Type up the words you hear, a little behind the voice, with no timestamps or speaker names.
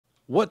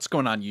What's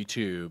going on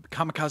YouTube?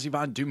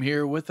 Kamikazevondoom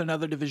here with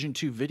another Division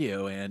 2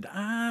 video, and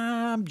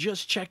I'm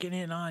just checking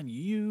in on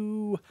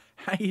you.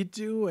 How you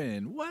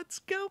doing? What's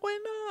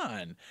going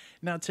on?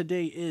 Now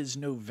today is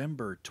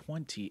November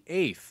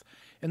 28th,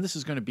 and this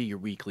is going to be your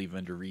weekly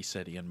vendor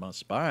reset and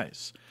must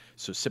buys.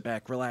 So sit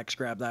back, relax,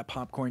 grab that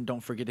popcorn, don't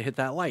forget to hit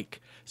that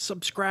like,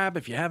 subscribe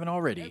if you haven't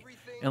already,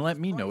 and let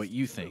me know what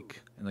you think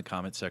in the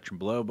comment section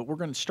below. But we're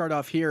going to start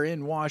off here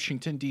in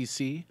Washington,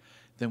 D.C.,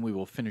 then we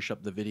will finish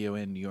up the video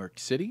in New York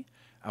City.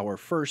 Our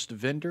first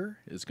vendor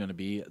is going to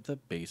be the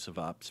Base of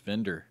Ops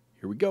vendor.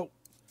 Here we go.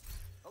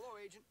 Hello,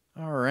 Agent.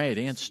 All right,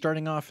 and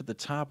starting off at the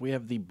top, we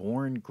have the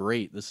Born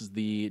Great. This is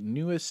the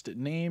newest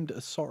named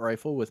assault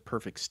rifle with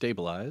perfect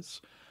stabilize.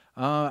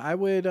 I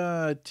would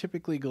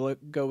typically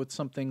go with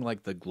something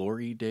like the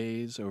Glory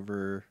Days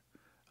over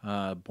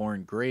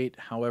Born Great.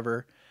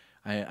 However,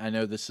 I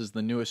know this is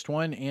the newest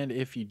one, and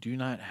if you do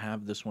not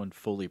have this one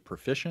fully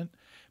proficient,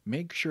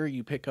 make sure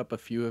you pick up a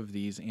few of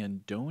these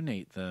and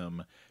donate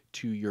them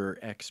to your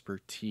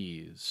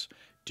expertise.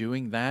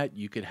 Doing that,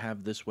 you could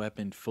have this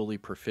weapon fully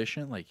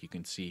proficient, like you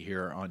can see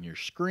here on your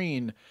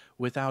screen,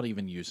 without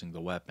even using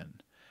the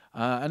weapon.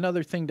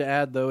 Another thing to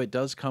add, though, it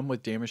does come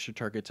with damage to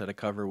targets at a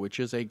cover,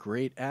 which is a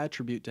great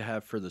attribute to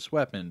have for this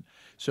weapon.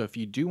 So if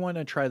you do want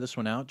to try this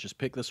one out, just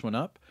pick this one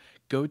up,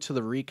 go to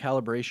the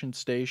recalibration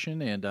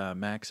station, and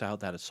max out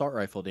that assault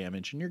rifle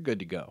damage, and you're good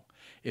to go.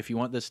 If you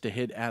want this to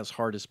hit as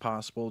hard as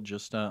possible,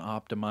 just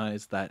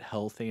optimize that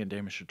health and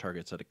damage to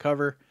targets at a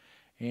cover,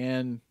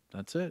 and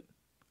that's it.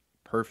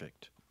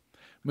 Perfect.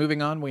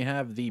 Moving on, we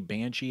have the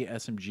Banshee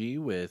SMG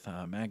with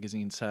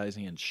magazine size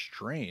and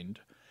strained.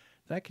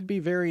 That could be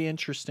very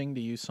interesting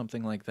to use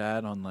something like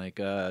that on like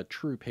a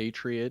True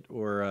Patriot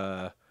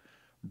or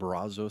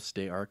Brazos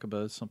de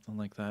Arquebus, something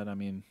like that. I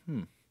mean,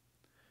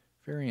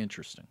 very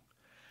interesting.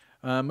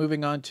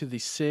 Moving on to the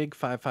SIG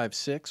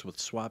 556 with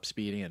swap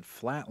speed and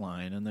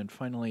flatline, and then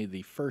finally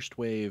the first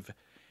wave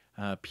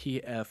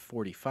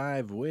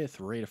PF45 with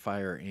rate of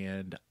fire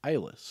and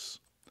eyeless.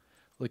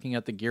 Looking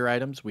at the gear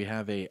items, we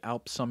have a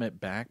Alp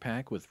Summit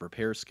backpack with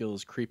repair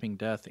skills, creeping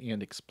death,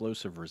 and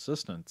explosive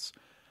resistance.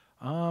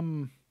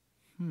 That's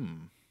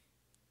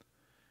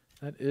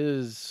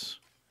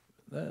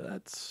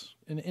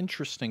an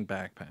interesting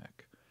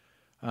backpack.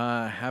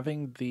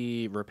 Having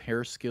the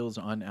repair skills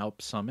on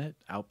Alp Summit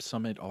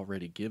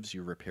already gives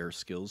you repair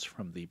skills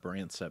from the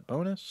brand set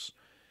bonus.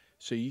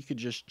 So you could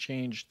just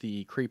change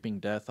the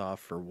creeping death off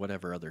for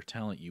whatever other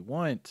talent you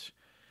want.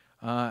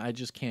 I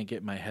just can't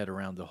get my head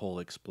around the whole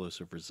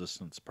explosive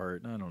resistance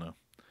part. I don't know.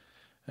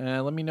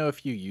 Let me know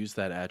if you use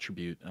that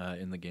attribute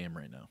in the game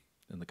right now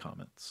in the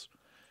comments.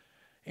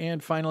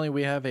 And finally,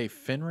 we have a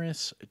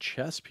Fenris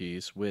chest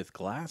piece with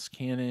glass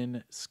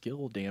cannon,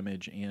 skill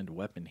damage, and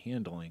weapon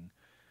handling.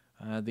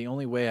 The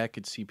only way I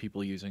could see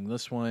people using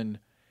this one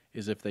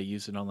is if they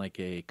use it on like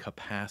a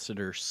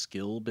capacitor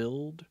skill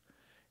build.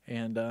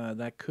 And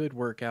that could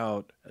work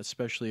out,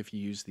 especially if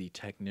you use the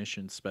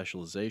technician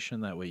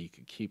specialization. That way you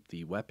could keep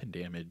the weapon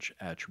damage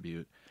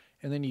attribute.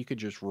 And then you could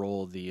just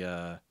roll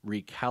the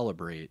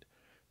recalibrate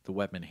the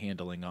weapon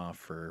handling off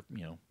for,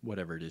 you know,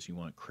 whatever it is you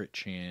want. Crit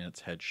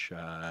chance,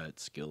 headshot,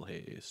 skill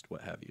haste,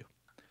 what have you.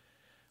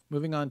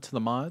 Moving on to the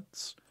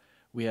mods.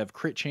 We have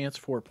crit chance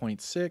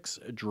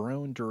 4.6,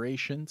 drone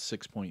duration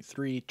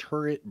 6.3,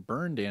 turret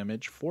burn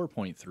damage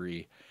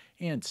 4.3,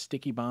 and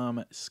sticky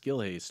bomb skill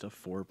haste of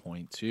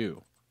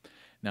 4.2.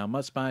 Now,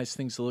 must buys,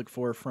 things to look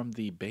for from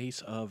the Base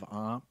of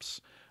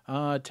Ops.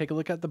 Take a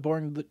look at the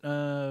Born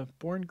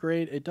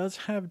Great. It does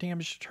have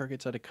damage to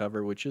targets at a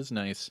cover, which is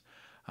nice.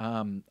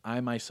 I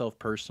myself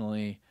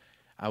personally,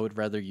 I would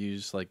rather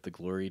use like the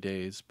Glory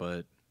Days,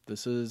 but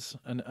this is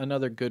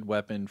another good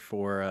weapon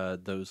for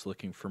those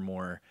looking for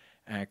more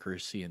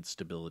accuracy and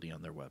stability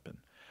on their weapon.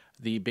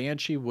 The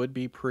Banshee would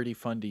be pretty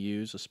fun to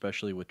use,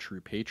 especially with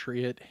True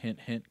Patriot. Hint,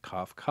 hint,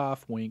 cough,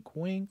 cough, wink,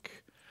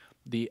 wink.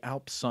 The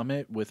Alp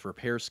Summit with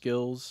repair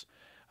skills.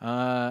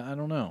 I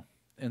don't know.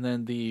 And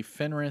then the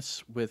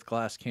Fenris with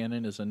glass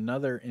cannon is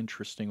another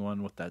interesting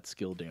one with that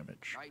skill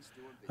damage.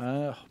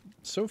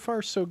 So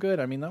far, so good.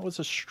 I mean, that was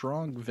a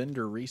strong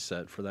vendor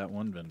reset for that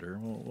one vendor.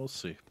 We'll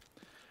see.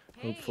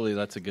 Hopefully,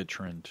 that's a good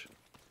trend.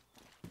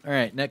 All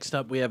right, next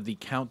up, we have the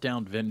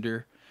Countdown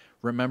vendor.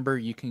 Remember,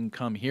 you can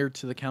come here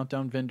to the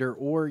Countdown vendor,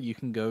 or you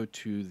can go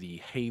to the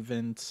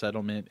Haven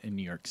settlement in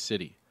New York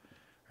City.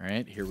 All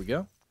right, here we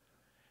go.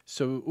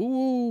 So,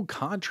 ooh,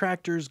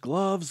 contractor's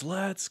gloves.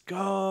 Let's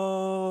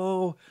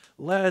go.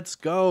 Let's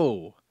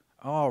go.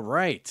 All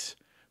right.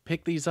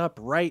 Pick these up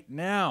right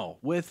now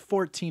with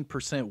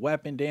 14%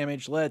 weapon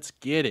damage. Let's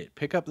get it.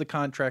 Pick up the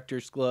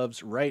contractor's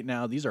gloves right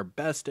now. These are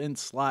best in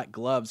slot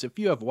gloves. If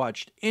you have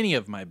watched any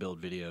of my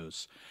build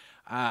videos,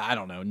 I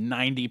don't know,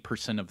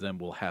 90% of them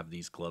will have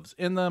these gloves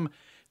in them.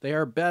 They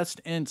are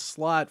best in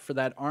slot for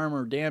that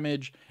armor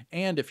damage,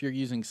 and if you're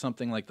using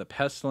something like the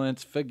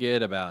Pestilence,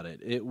 forget about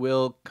it. It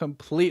will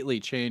completely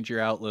change your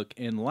outlook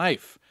in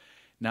life.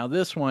 Now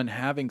this one,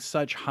 having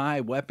such high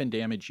weapon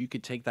damage, you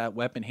could take that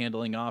weapon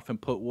handling off and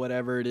put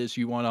whatever it is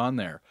you want on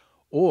there.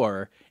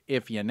 Or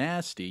if you're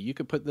nasty, you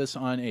could put this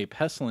on a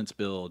Pestilence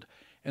build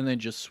and then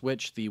just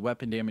switch the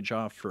weapon damage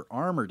off for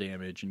armor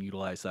damage and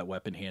utilize that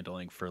weapon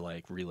handling for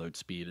like reload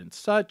speed and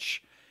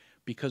such.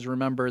 Because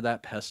remember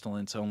that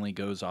Pestilence only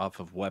goes off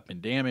of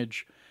weapon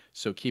damage,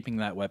 so keeping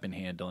that weapon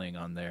handling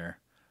on there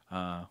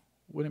uh,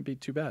 wouldn't be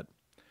too bad.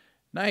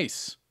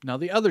 Nice. Now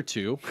the other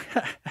two,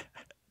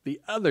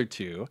 the other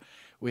two,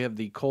 we have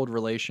the Cold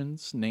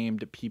Relations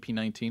named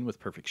PP19 with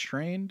Perfect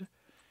Strained.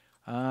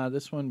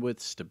 This one with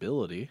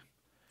Stability.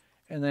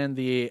 And then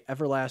the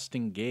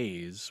Everlasting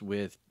Gaze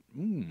with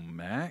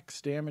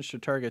max damage to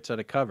targets out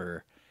of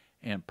cover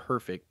and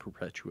Perfect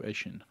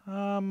Perpetuation.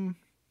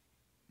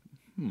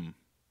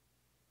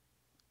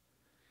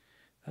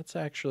 That's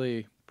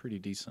actually pretty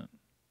decent.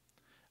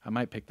 I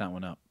might pick that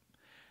one up.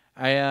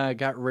 I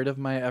got rid of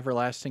my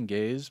Everlasting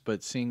Gaze,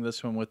 but seeing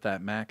this one with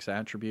that max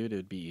attribute,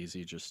 it'd be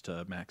easy just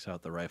to max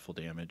out the rifle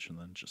damage and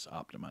then just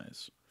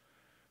optimize.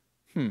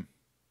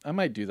 I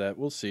might do that.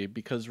 We'll see.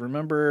 Because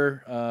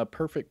remember,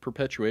 Perfect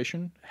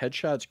Perpetuation,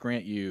 headshots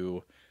grant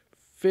you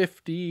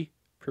 50%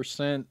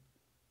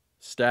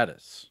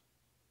 status.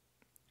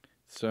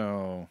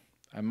 So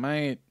I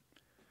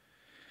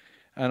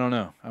don't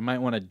know. I might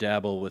want to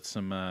dabble with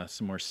some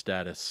more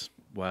status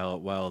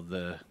while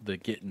the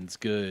getting's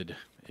good,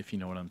 if you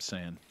know what I'm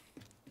saying.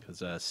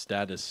 Because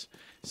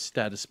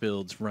status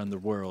builds run the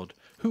world.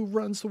 Who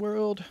runs the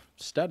world?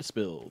 Status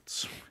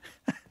builds.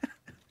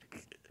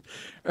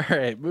 All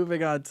right,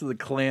 moving on to the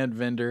clan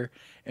vendor.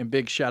 And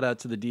big shout out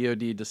to the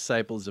DoD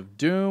Disciples of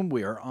Doom.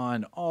 We are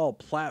on all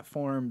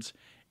platforms,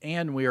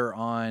 and we are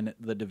on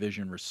the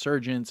Division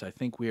Resurgence. I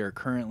think we are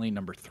currently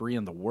number 3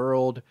 in the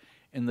world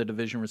in the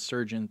Division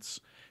Resurgence.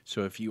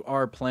 So if you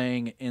are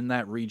playing in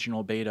that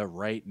regional beta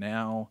right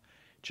now,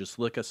 just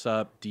look us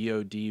up,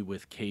 DoD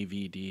with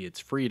KVD. It's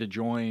free to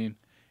join,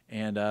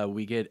 and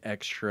we get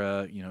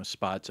extra,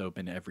 spots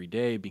open every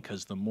day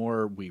because the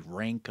more we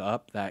rank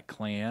up that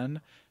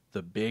clan,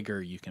 the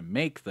bigger you can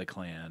make the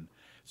clan.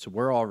 So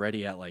we're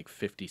already at like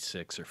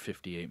 56 or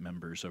 58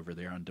 members over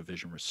there on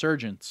Division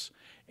Resurgence.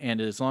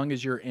 And as long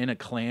as you're in a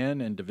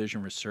clan and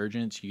Division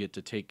Resurgence, you get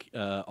to take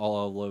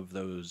all of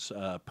those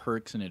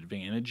perks and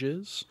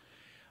advantages.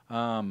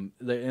 And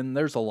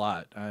there's a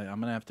lot. I'm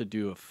going to have to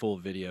do a full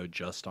video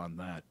just on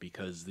that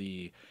because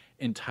the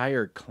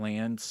entire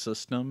clan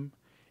system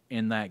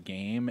in that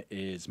game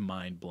is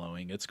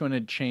mind-blowing. It's going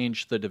to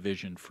change the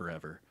Division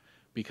forever,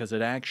 because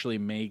it actually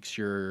makes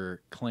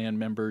your clan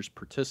members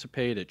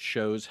participate. It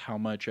shows how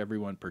much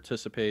everyone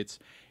participates,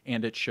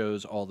 and it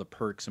shows all the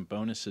perks and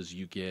bonuses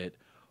you get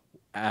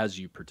as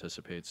you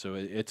participate. So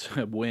it's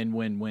a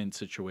win-win-win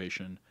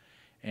situation.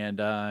 And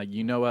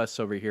you know us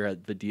over here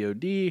at the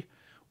DoD,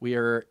 we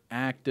are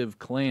active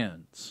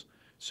clans.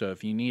 So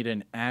if you need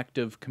an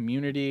active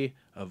community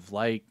of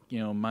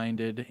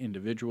minded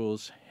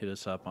individuals, hit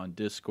us up on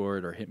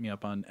Discord or hit me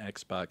up on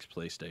Xbox,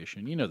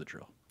 PlayStation. You know the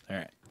drill. All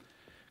right.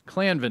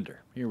 Clan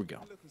vendor. Here we go.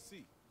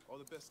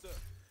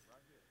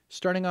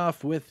 Starting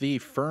off with the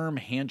Firm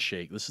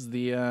Handshake. This is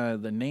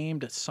the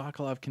named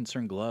Sokolov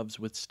Concern gloves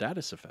with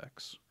status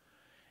effects.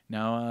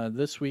 Now,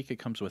 this week it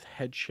comes with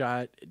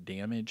headshot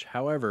damage.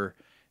 However,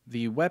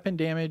 the weapon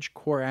damage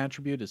core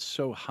attribute is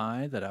so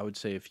high that I would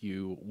say if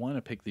you want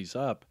to pick these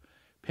up,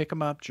 pick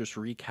them up, just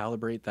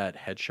recalibrate that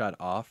headshot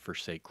off for,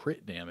 say,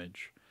 crit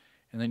damage,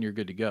 and then you're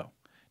good to go.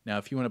 Now,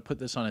 if you want to put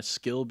this on a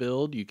skill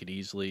build, you could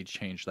easily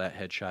change that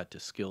headshot to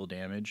skill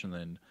damage and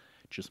then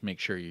just make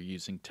sure you're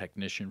using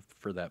Technician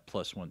for that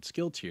 +1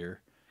 skill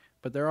tier.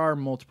 But there are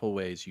multiple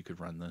ways you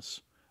could run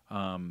this.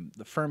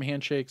 The Firm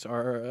Handshakes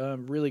are a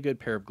really good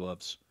pair of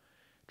gloves.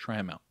 Try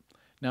them out.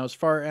 Now, as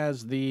far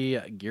as the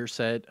gear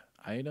set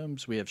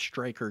items, we have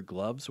Striker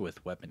Gloves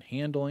with weapon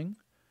handling,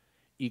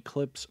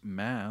 Eclipse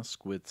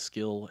Mask with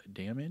skill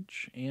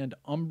damage, and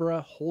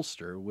Umbra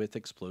Holster with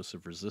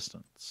explosive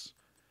resistance.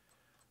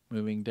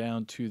 Moving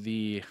down to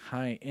the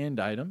high-end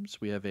items,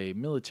 we have a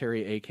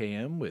military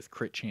AKM with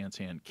crit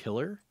chance and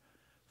killer,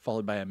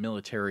 followed by a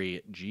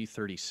military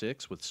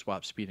G36 with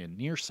swap speed and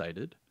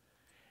nearsighted,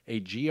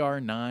 a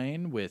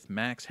GR9 with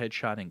max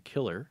headshot and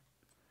killer,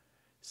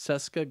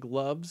 Seska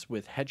gloves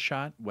with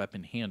headshot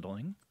weapon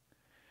handling,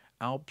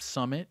 Alp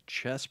Summit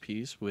chest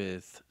piece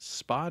with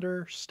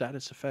spotter,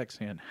 status effects,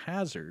 and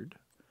hazard.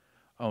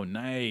 Oh,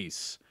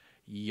 nice.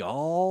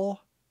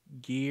 Y'all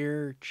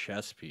gear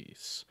chest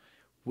piece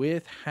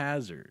with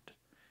hazard.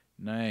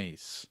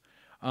 Nice.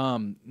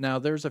 Now,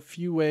 there's a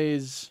few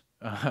ways,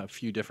 a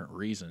few different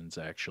reasons,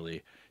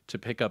 actually, to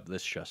pick up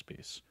this chest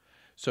piece.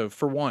 So,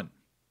 for one,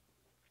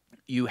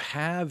 you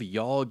have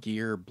Y'all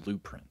Gear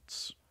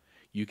blueprints.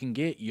 You can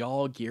get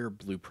Y'all Gear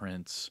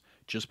blueprints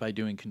just by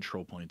doing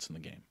control points in the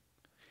game.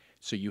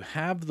 So, you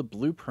have the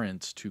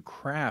blueprints to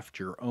craft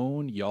your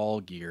own Y'all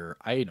Gear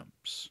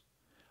items.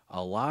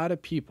 A lot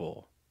of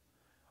people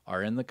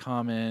are in the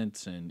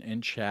comments and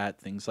in chat,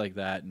 things like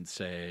that, and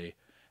say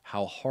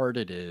how hard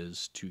it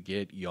is to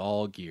get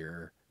Y'all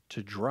Gear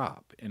to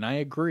drop. And I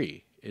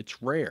agree,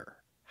 it's rare.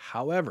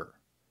 However,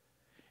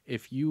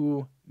 if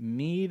you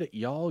need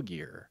Y'all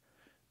Gear,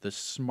 the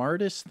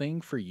smartest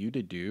thing for you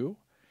to do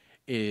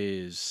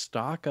is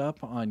stock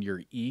up on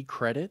your E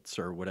credits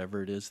or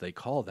whatever it is they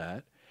call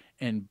that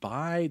and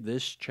buy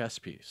this chess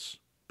piece.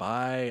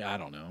 Buy, I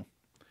don't know,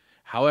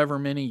 however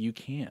many you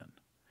can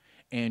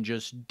and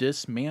just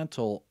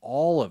dismantle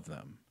all of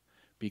them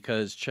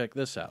because check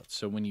this out.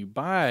 So when you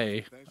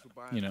buy, Thanks for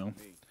buying you from know,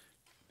 me.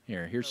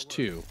 here's That works.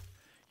 two.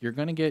 You're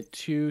going to get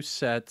two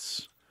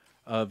sets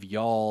of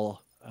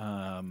y'all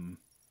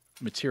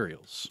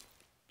materials.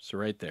 So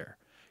right there.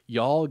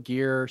 Y'all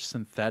gear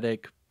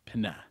synthetic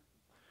pinna.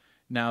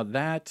 Now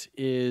that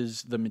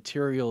is the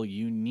material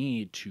you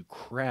need to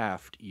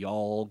craft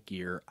y'all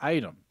gear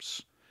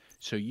items.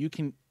 So you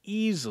can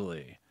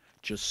easily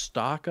just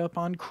stock up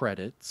on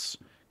credits,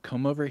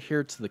 come over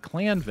here to the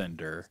clan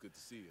vendor, It's good to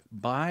see you.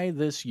 buy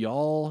this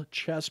y'all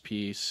chess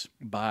piece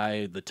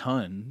by the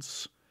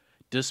tons,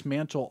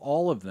 dismantle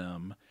all of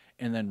them,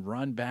 and then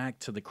run back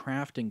to the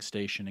crafting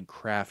station and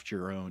craft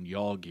your own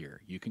y'all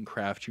gear. You can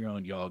craft your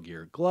own y'all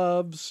gear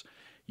gloves,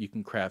 you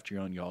can craft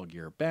your own y'all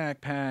gear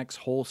backpacks,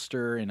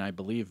 holster, and I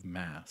believe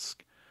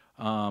mask.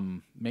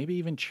 Maybe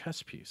even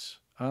chess piece.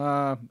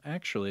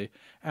 Actually,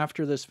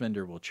 after this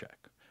vendor will check.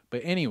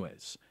 But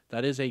anyways,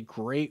 that is a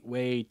great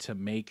way to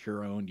make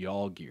your own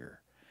y'all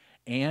gear.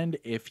 And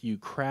if you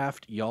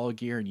craft y'all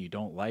gear and you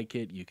don't like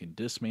it, you can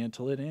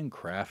dismantle it and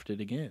craft it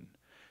again.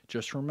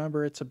 Just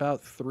remember it's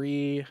about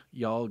 3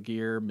 y'all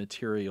gear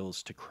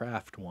materials to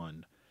craft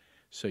one.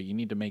 So you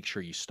need to make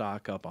sure you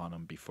stock up on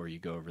them before you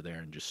go over there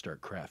and just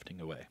start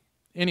crafting away.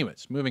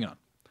 Anyways, moving on.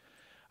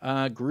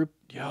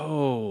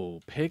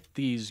 Pick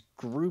these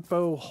Grupo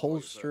Enjoy your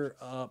holster purchase.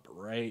 up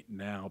right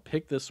now.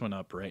 Pick this one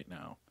up right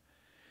now.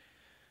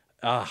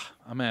 I'm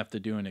gonna have to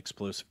do an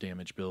explosive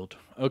damage build.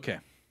 Okay,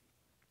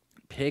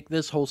 pick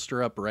this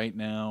holster up right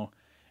now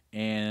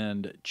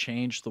and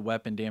change the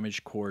weapon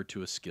damage core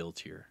to a skill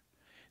tier.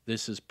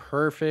 This is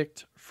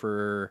perfect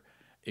for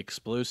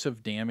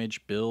explosive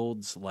damage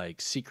builds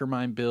like Seeker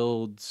Mine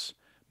builds,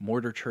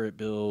 Mortar Turret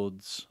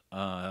builds,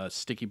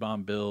 Sticky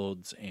Bomb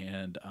builds,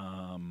 and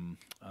I'm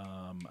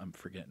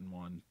forgetting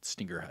one,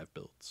 Stinger Hive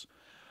builds.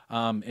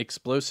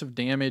 Explosive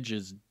damage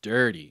is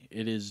dirty.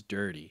 It is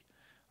dirty.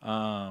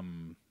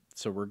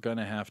 So we're going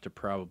to have to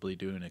probably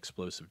do an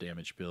explosive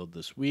damage build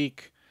this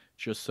week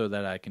just so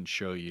that I can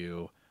show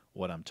you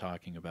what I'm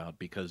talking about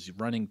because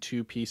running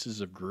 2 pieces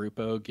of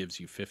Grupo gives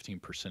you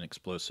 15%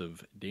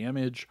 explosive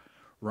damage.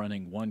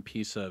 Running 1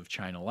 piece of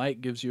China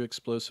Light gives you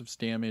explosives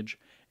damage,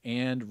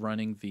 and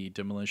running the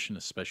Demolition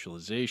of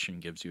Specialization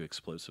gives you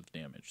explosive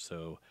damage.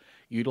 So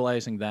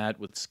utilizing that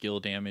with skill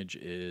damage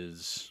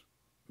is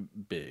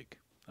big.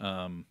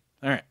 All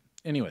right.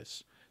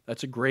 Anyways,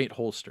 that's a great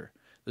holster.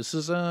 This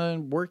is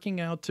working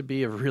out to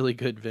be a really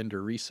good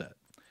vendor reset.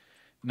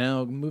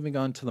 Now, moving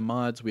on to the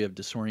mods, we have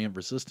Disorient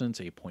Resistance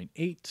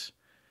 8.8,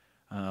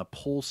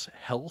 Pulse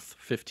Health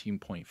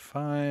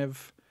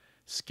 15.5,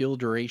 Skill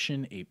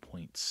Duration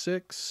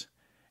 8.6,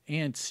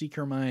 and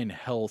Seeker Mine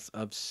Health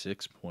of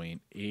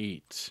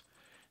 6.8.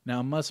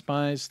 Now, must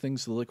buys,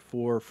 things to look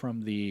for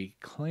from the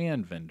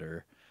clan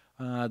vendor.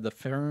 The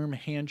Firm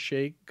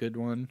Handshake, good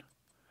one.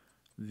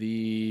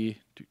 The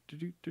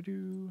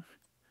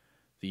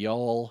the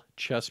all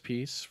chess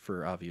piece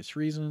for obvious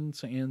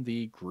reasons, and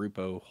the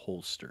Grupo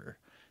holster.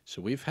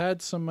 So we've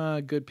had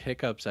some good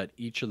pickups at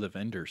each of the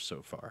vendors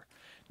so far.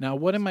 Now,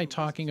 what am I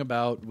talking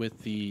about with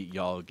the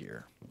y'all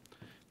gear?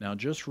 Now,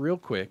 just real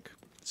quick.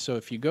 So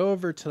if you go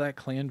over to that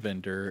clan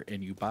vendor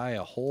and you buy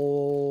a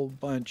whole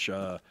bunch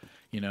of,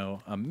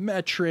 a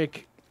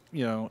metric,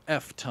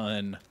 F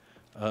ton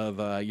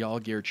of y'all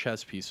gear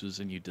chess pieces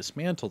and you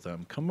dismantle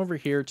them, come over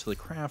here to the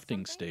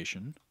crafting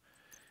station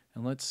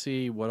and let's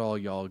see what all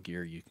y'all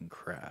gear you can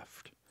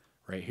craft.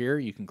 Right here,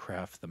 you can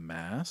craft the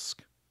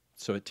mask.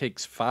 So it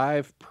takes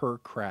 5 per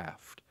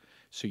craft.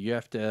 So you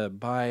have to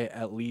buy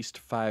at least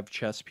 5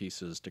 chess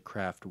pieces to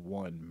craft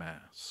 1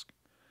 mask.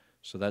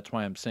 So that's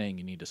why I'm saying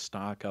you need to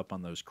stock up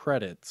on those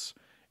credits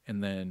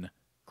and then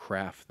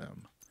craft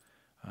them.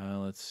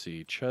 Let's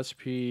see. Chess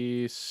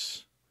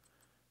piece.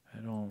 I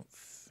don't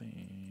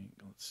think.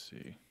 Let's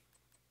see.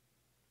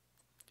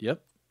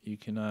 Yep. You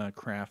can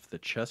craft the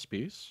chess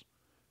piece.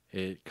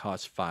 It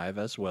costs 5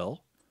 as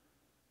well.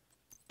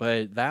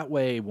 But that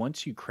way,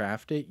 once you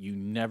craft it, you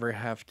never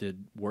have to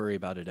worry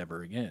about it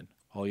ever again.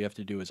 All you have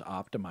to do is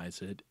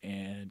optimize it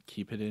and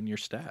keep it in your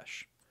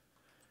stash.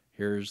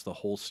 Here's the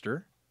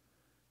holster.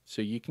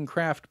 So you can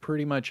craft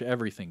pretty much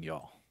everything,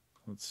 y'all.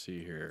 Let's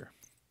see here.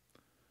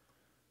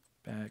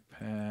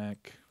 Backpack.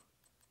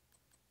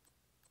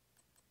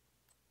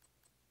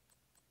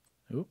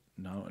 Oop,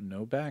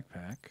 no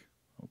backpack.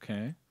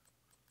 Okay.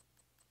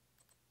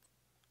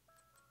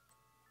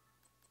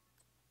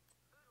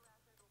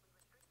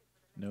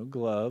 No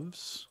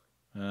gloves.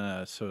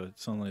 So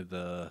it's only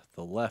the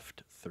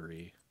left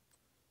 3.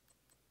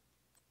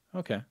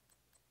 Okay.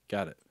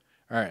 Got it.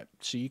 All right.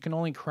 So you can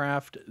only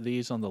craft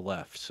these on the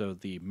left. So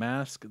the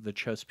mask, the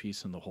chest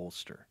piece, and the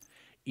holster.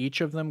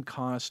 Each of them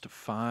cost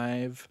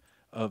 5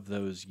 of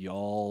those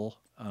y'all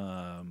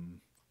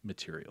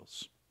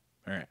materials.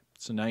 All right.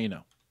 So now you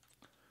know.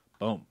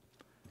 Boom.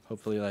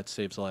 Hopefully that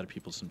saves a lot of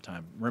people some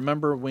time.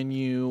 Remember, when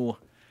you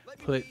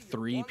put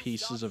 3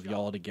 pieces of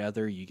y'all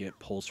together, you get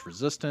pulse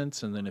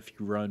resistance, and then if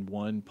you run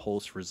 1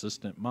 pulse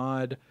resistant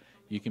mod,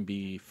 you can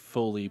be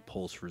fully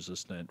pulse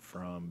resistant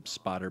from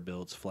spotter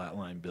builds,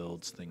 flatline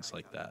builds, things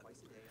like that.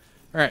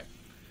 All right,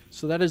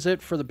 so that is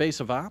it for the base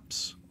of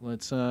ops.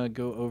 Let's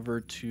go over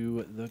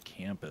to the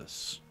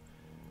campus.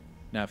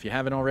 Now, if you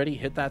haven't already,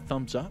 hit that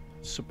thumbs up.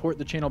 Support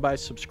the channel by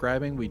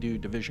subscribing. We do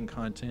Division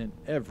content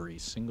every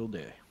single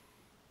day.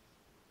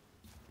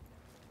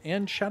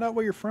 And shout out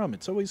where you're from.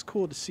 It's always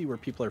cool to see where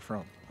people are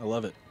from. I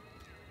love it.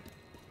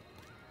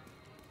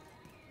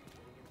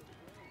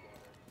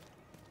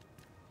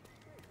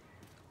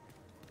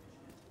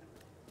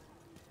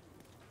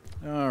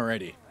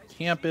 Alrighty.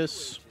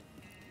 Campus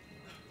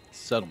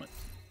settlement.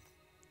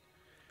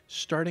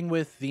 Starting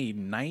with the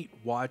Night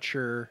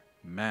Watcher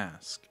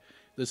mask.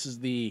 This is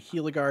the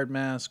Heliguard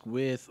mask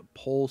with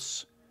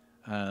pulse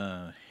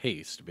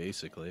haste,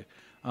 basically.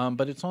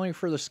 But it's only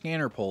for the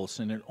scanner pulse,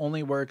 and it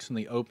only works in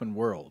the open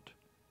world.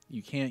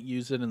 You can't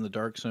use it in the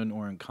Dark Zone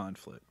or in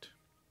conflict.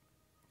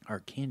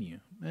 Or can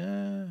you?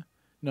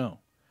 No.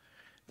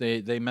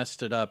 They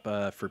messed it up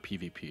for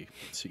PvP,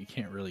 so you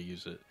can't really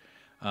use it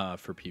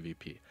for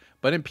PvP.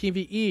 But in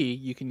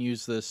PvE, you can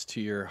use this to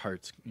your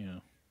heart's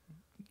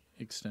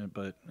extent,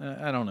 but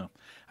I don't know.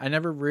 I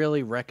never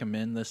really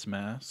recommend this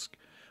mask.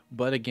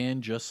 But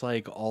again, just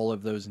like all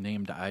of those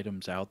named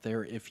items out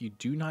there, if you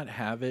do not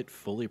have it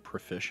fully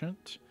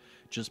proficient,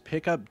 just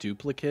pick up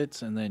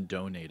duplicates and then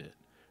donate it.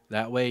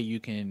 That way you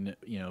can,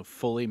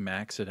 fully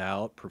max it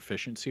out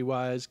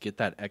proficiency-wise, get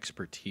that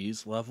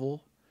expertise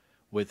level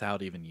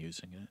without even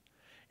using it.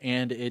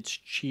 And it's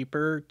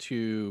cheaper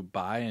to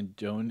buy and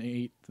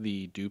donate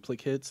the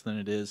duplicates than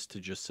it is to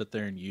just sit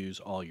there and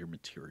use all your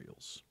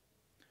materials.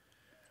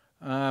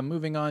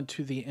 Moving on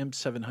to the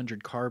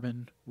M700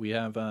 Carbon, we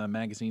have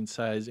magazine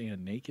size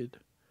and naked.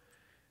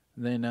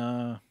 Then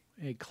a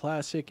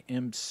classic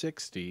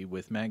M60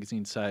 with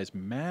magazine size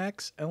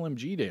max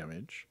LMG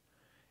damage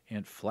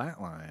and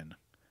flatline.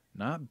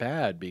 Not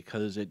bad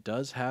because it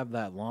does have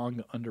that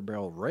long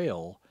underbarrel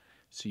rail,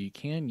 so you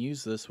can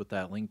use this with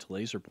that linked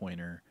laser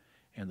pointer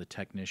and the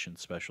technician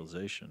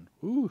specialization.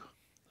 Ooh,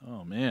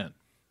 oh man.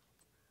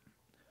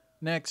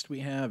 Next we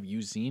have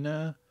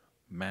Uzina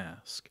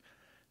Mask.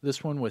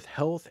 This one with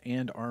health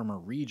and armor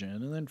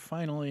regen. And then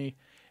finally,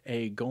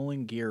 a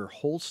Golem Gear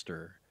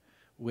holster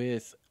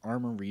with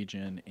armor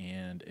regen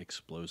and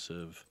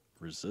explosive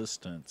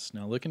resistance.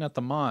 Now, looking at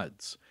the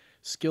mods,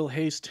 Skill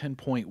Haste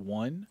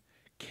 10.1,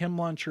 Chem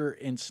Launcher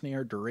and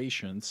Snare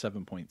Duration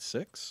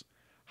 7.6,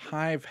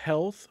 Hive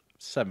Health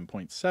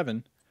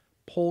 7.7,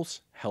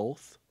 Pulse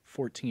Health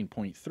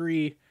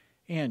 14.3,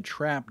 and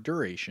Trap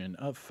Duration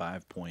of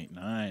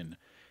 5.9.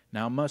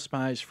 Now,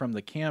 must-buys from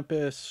the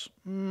campus,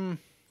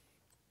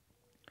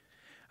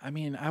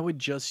 I would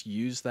just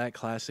use that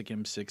classic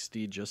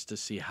M60 just to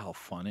see how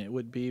fun it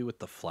would be with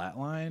the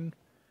flatline.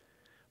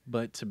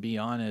 But to be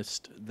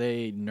honest,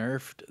 they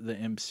nerfed the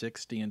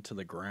M60 into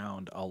the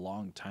ground a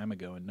long time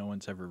ago, and no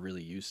one's ever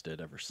really used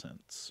it ever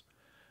since.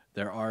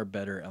 There are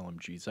better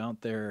LMGs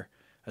out there,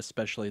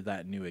 especially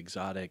that new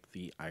exotic,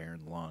 the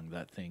Iron Lung.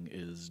 That thing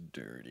is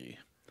dirty.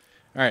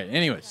 All right,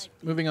 anyways,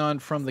 moving on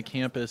from the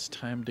campus,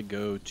 time to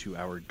go to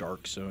our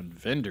Dark Zone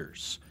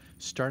vendors.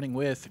 Starting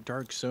with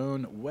Dark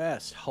Zone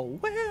West.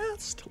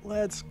 West,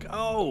 let's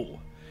go.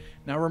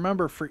 Now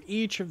remember, for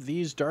each of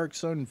these Dark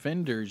Zone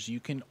vendors, you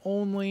can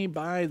only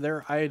buy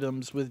their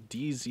items with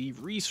DZ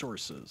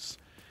resources.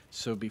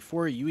 So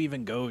before you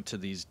even go to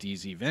these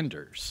DZ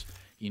vendors,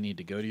 you need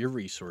to go to your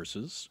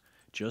resources.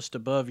 Just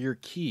above your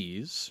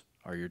keys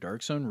are your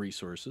Dark Zone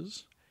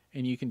resources,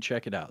 and you can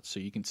check it out. So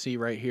you can see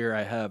right here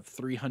I have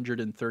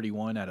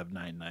 331 out of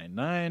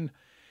 999.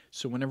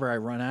 So whenever I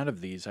run out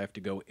of these, I have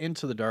to go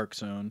into the Dark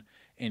Zone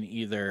and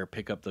either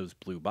pick up those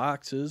blue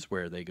boxes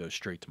where they go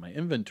straight to my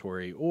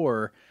inventory,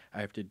 or I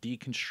have to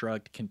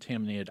deconstruct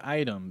contaminated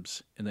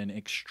items and then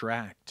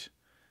extract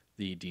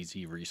the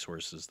DZ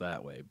resources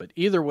that way. But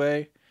either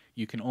way,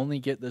 you can only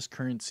get this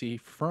currency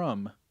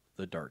from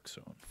the Dark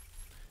Zone.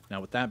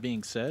 Now, with that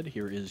being said,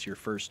 here is your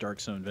first Dark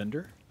Zone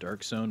vendor,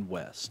 Dark Zone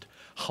West.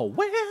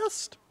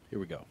 West! Here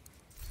we go.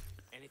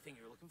 Anything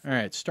you're looking for? All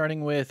right,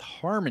 starting with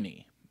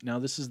Harmony. Now,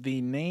 this is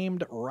the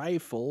named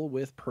rifle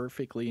with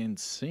perfectly in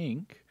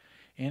sync,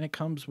 and it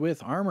comes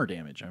with armor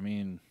damage.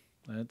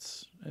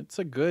 It's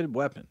a good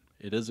weapon.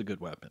 It is a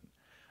good weapon.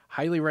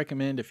 Highly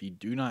recommend, if you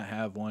do not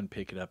have one,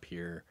 pick it up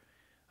here.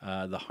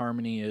 The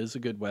Harmony is a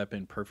good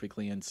weapon.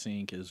 Perfectly in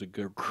sync is a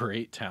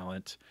great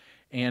talent,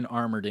 and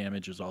armor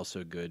damage is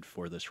also good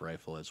for this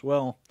rifle as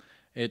well.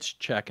 It's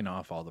checking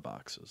off all the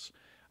boxes.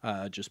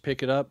 Just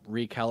pick it up,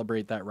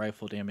 recalibrate that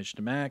rifle damage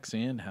to max,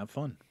 and have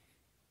fun.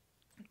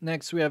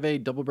 Next, we have a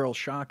double barrel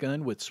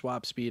shotgun with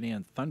swap speed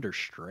and thunder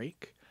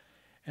strike.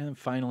 And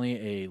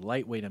finally, a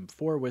lightweight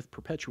M4 with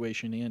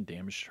perpetuation and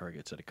damage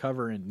targets at a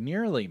cover and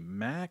nearly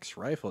max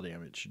rifle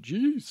damage.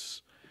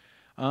 Jeez.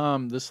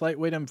 This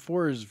lightweight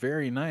M4 is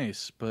very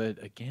nice,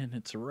 but again,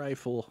 it's a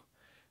rifle.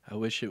 I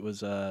wish it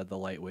was the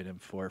lightweight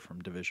M4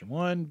 from Division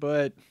 1,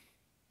 but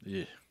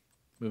Yeah.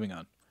 Moving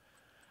on.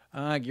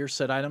 Gear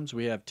set items.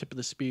 We have tip of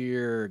the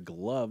spear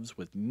gloves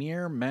with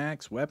near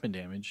max weapon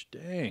damage.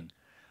 Dang.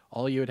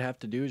 All you would have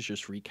to do is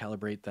just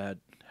recalibrate that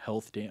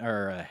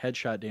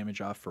headshot damage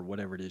off for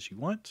whatever it is you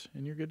want,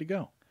 and you're good to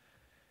go.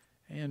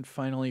 And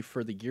finally,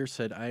 for the gear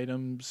set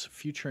items,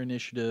 Future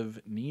Initiative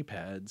knee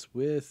pads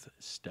with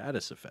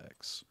status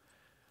effects.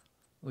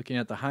 Looking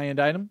at the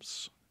high-end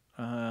items,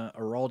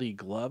 Araldi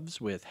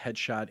gloves with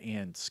headshot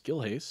and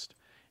skill haste,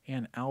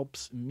 and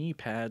Alps knee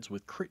pads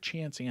with crit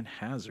chance and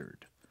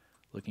hazard.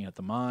 Looking at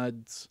the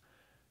mods,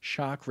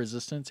 shock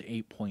resistance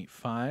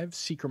 8.5,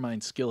 Seeker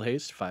Mind skill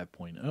haste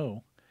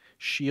 5.0,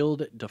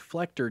 shield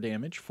deflector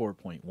damage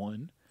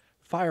 4.1,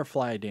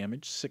 firefly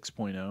damage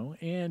 6.0,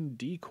 and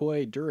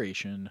decoy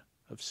duration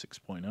of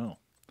 6.0.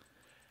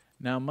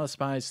 Now, must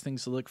buys,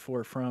 things to look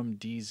for from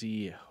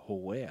DZ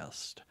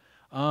West.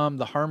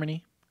 The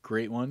Harmony,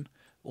 great one.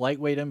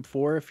 Lightweight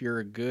M4 if you're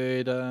a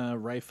good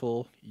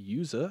rifle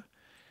user.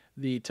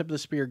 The tip of the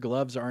spear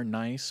gloves are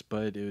nice,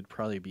 but it would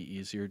probably be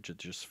easier to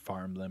just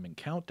farm them in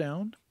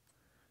Countdown.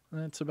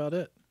 That's about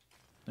it.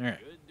 All right.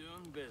 Good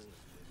doing business.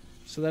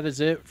 So that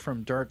is it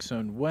from Dark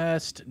Zone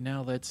West.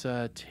 Now let's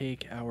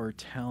take our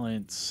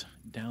talents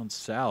down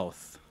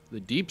south, the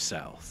deep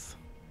south,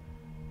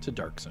 to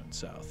Dark Zone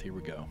South. Here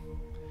we go.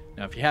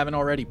 Now, if you haven't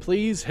already,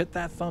 please hit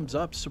that thumbs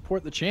up,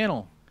 support the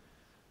channel.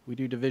 We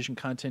do Division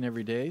content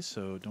every day,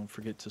 so don't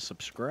forget to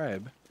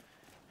subscribe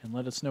and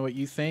let us know what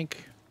you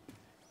think.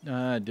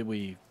 Did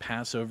we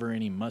pass over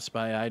any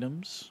must-buy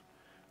items?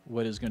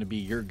 What is going to be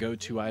your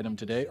go-to item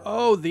today?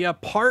 Oh, the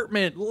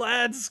apartment!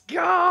 Let's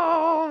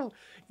go!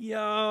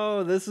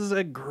 Yo, this is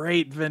a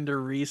great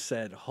vendor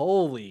reset.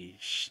 Holy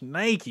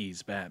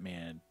shnikes,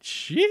 Batman.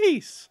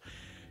 Jeez!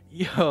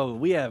 Yo,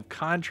 we have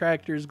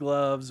contractor's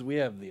gloves. We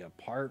have the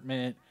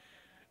apartment.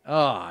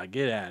 Oh,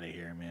 get out of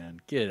here, man.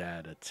 Get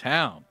out of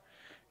town.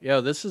 Yo,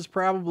 this is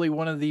probably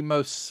one of the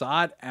most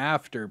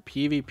sought-after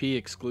PvP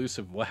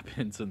exclusive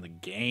weapons in the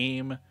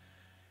game.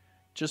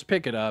 Just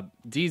pick it up.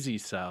 DZ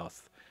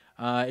South.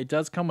 It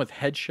does come with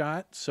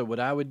headshot, so what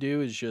I would do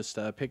is just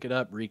pick it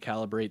up,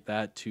 recalibrate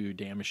that to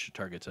damage to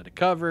targets at a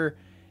cover,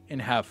 and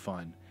have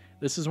fun.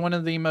 This is one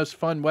of the most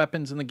fun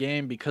weapons in the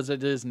game because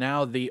it is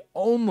now the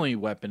only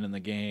weapon in the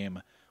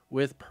game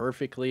with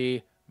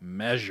perfectly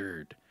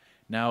measured.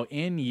 Now,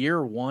 in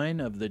year one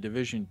of the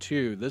Division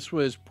 2, this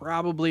was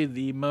probably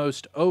the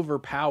most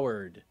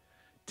overpowered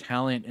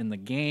talent in the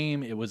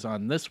game. It was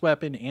on this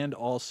weapon and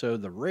also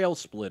the Rail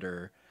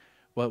Splitter.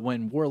 But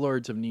when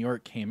Warlords of New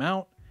York came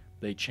out,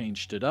 they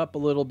changed it up a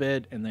little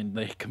bit, and then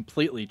they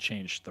completely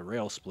changed the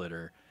Rail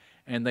Splitter.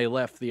 And they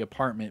left the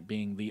apartment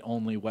being the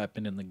only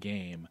weapon in the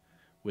game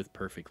with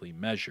perfectly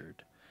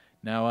measured.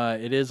 Now,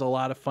 it is a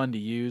lot of fun to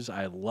use.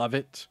 I love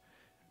it.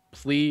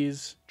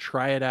 Please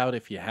try it out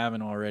if you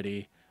haven't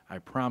already. I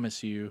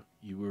promise you,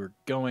 you are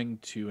going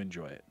to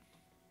enjoy it.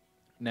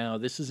 Now,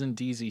 this is in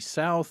DZ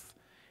South,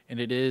 and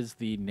it is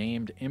the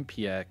named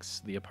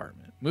MPX, the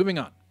apartment. Moving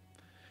on.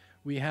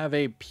 We have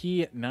a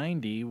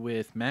P90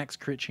 with max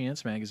crit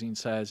chance, magazine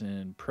size,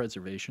 and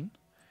preservation.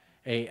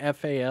 A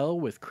FAL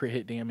with crit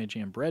hit damage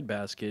and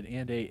breadbasket,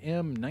 and a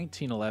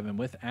M1911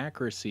 with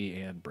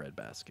accuracy and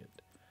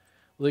breadbasket.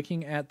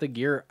 Looking at the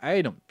gear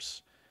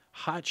items.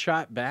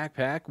 Hotshot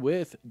backpack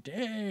with,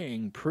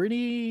 dang,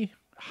 pretty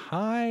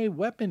high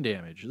weapon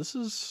damage. This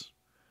is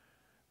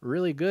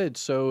really good.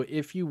 So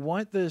if you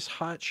want this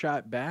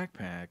hotshot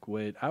backpack,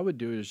 what I would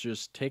do is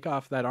just take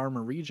off that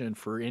armor regen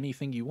for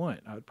anything you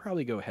want. I would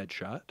probably go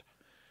headshot,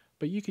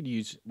 but you could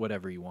use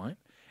whatever you want.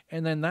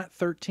 And then that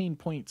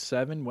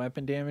 13.7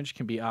 weapon damage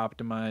can be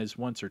optimized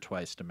once or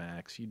twice to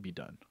max. You'd be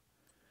done.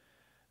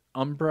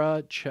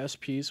 Umbra chest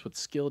piece with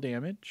skill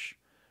damage.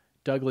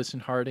 Douglas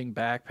and Harding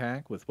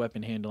backpack with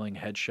weapon handling,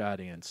 headshot,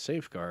 and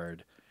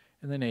safeguard.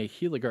 And then a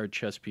Heligard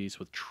chest piece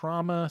with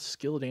trauma,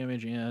 skill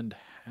damage, and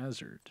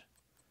hazard.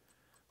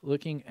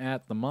 Looking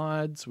at the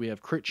mods, we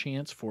have crit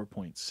chance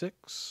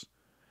 4.6,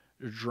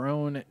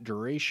 drone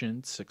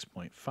duration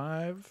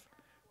 6.5,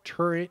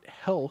 turret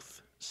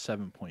health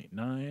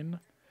 7.9,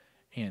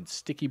 and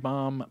sticky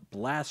bomb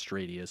blast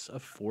radius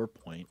of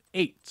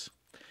 4.8.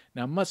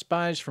 Now, must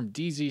buys from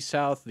DZ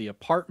South, the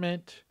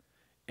apartment,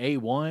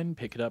 A1,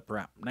 pick it up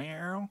right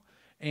now,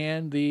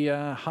 and the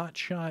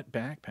hotshot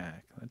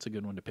backpack. That's a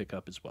good one to pick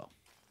up as well.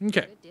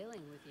 Okay. Good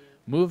dealing with you.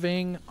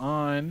 Moving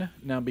on.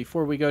 Now,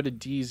 before we go to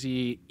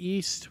DZ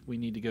East, we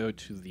need to go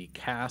to the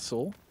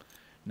castle.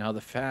 Now,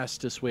 the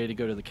fastest way to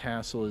go to the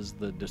castle is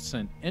the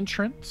descent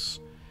entrance.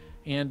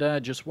 And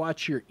just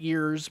watch your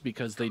ears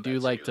because they do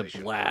like to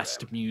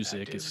blast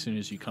music as soon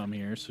as you come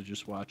here, so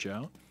just watch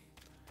out.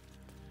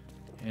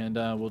 And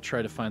we'll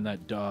try to find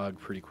that dog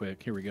pretty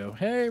quick. Here we go.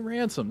 Hey,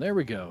 Ransom. There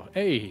we go.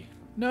 Hey.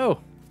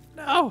 No.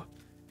 No.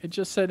 It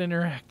just said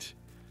interact.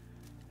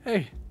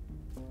 Hey.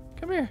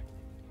 Come here.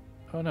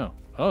 Oh, no.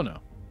 Oh, no.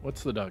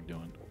 What's the dog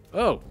doing?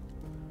 Oh.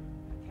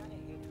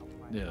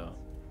 Yeah.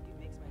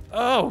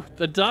 Oh,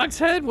 the dog's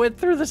head went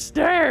through the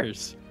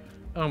stairs.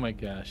 Oh, my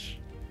gosh.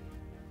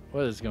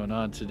 What is going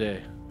on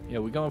today? Yeah,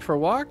 we going for a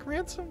walk,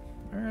 Ransom?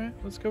 All right,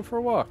 let's go for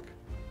a walk.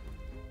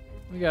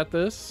 We got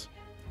this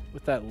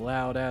with that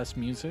loud ass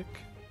music.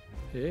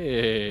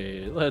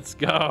 Hey, let's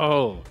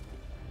go.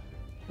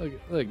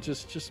 Look,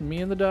 just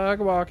me and the dog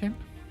walking.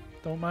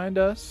 Don't mind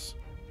us.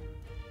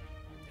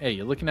 Hey,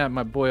 you're looking at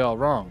my boy all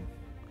wrong.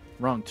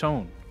 Wrong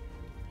tone.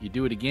 You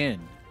do it again.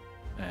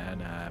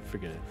 Nah,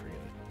 forget it.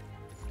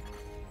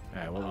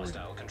 Alright, what was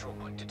Hostile control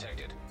point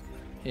detected.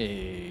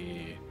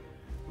 Hey,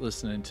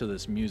 listening to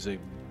this music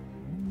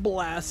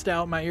blast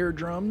out my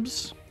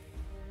eardrums.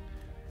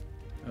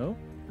 Oh,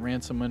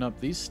 Ransom went up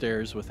these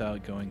stairs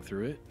without going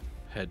through it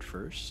head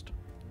first.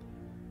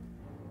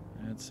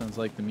 It sounds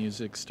like the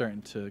music's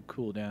starting to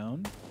cool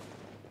down.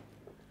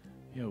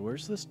 Yo,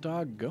 where's this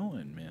dog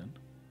going, man?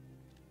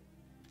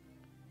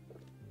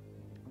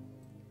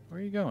 Where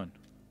are you going?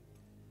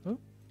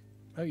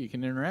 Oh, you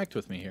can interact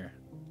with me here.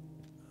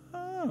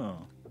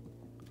 Oh,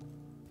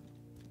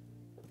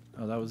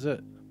 that was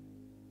it.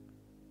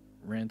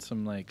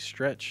 Ransom, like,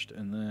 stretched,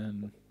 and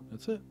then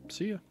that's it.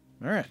 See ya.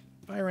 All right.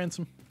 Bye,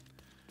 Ransom.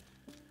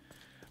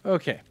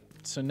 Okay.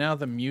 So now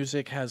the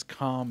music has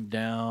calmed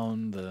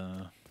down.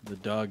 The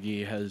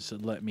doggy has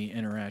let me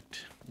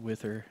interact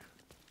with her.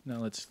 Now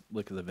let's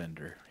look at the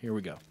vendor. Here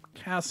we go.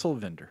 Castle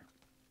vendor.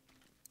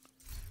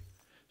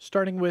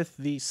 Starting with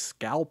the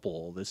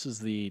scalpel. This is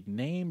the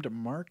named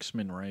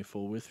marksman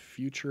rifle with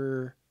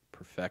future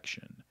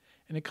perfection.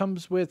 And it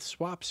comes with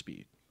swap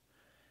speed.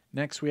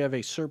 Next, we have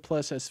a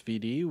surplus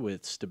SVD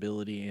with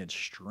stability and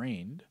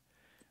strained.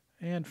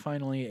 And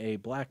finally, a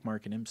black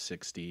market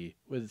M60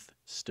 with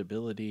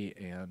stability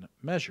and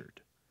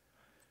measured.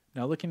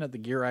 Now, looking at the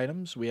gear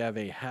items, we have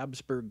a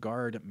Habsburg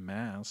Guard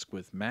mask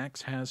with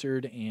max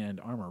hazard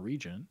and armor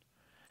regen.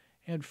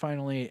 And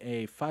finally,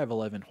 a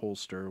 511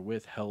 holster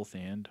with health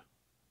and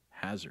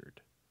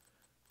hazard.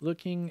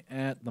 Looking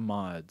at the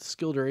mods,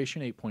 skill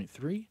duration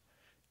 8.3,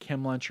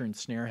 chem launcher and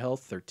snare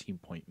health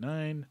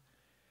 13.9,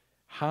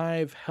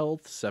 hive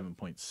health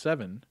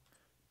 7.7,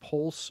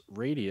 pulse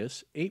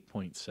radius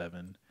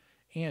 8.7,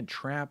 and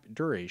trap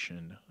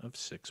duration of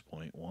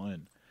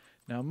 6.1.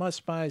 Now,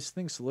 must buys,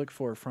 things to look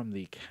for from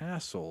the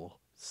castle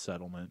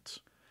settlement.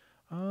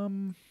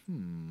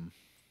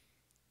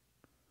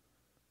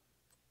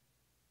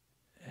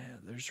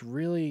 There's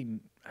really,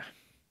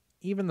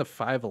 even the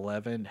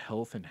 511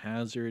 health and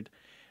hazard.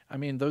 I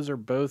mean, those are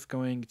both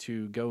going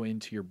to go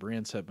into your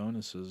brand set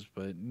bonuses,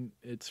 but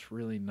it's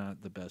really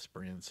not the best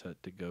brand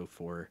set to go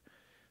for.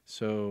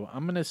 So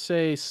I'm going to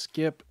say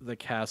skip the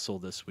castle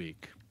this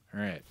week.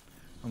 All right.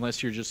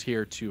 Unless you're just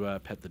here to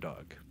pet the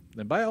dog.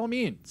 Then by all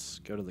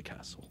means, go to the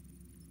castle.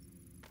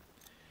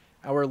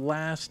 Our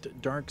last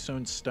Dark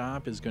Zone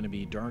stop is going to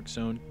be Dark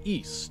Zone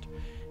East.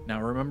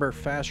 Now remember,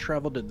 fast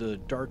travel to the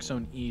Dark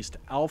Zone East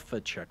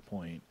Alpha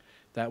checkpoint.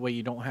 That way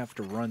you don't have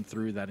to run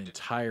through that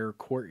entire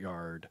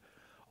courtyard.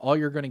 All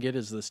you're going to get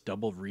is this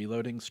double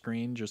reloading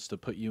screen just to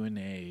put you in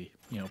a,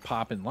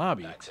 pop-in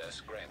lobby.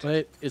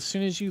 But as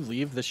soon as you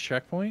leave this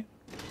checkpoint,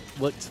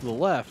 look to the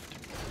left,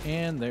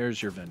 and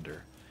there's your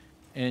vendor.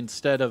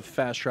 Instead of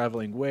fast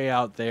traveling way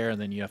out there,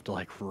 and then you have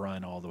to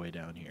run all the way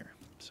down here.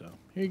 So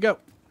here you go.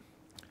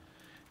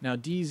 Now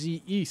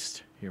DZ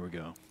East, here we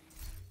go.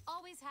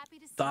 Always happy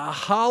to see The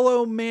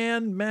Hollow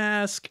Man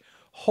mask.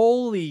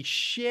 Holy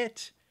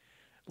shit.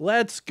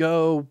 Let's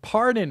go.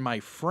 Pardon my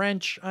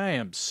French. I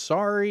am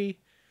sorry.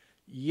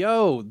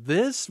 Yo,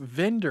 this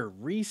vendor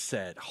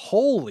reset.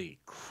 Holy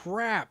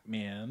crap,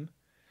 man.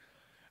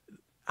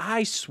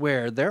 I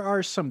swear there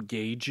are some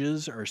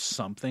gauges or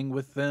something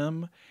with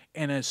them.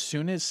 And as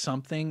soon as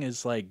something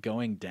is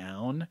going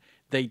down,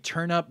 they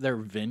turn up their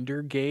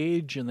vendor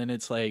gauge. And then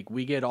it's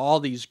we get all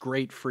these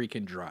great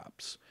freaking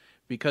drops.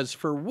 Because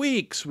for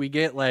weeks we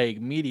get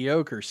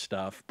mediocre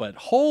stuff. But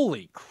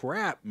holy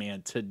crap,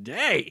 man.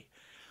 Today,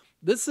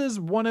 this is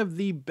one of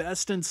the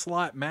best in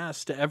slot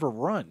masks to ever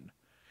run.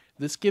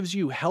 This gives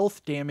you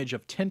health damage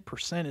of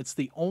 10%. It's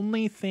the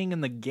only thing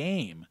in the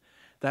game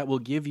that will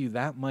give you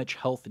that much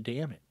health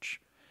damage.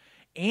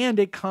 And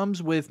it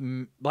comes with,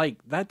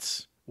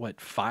 that's,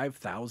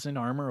 5,000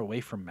 armor away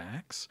from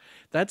max?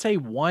 That's a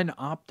 1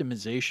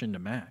 optimization to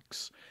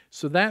max.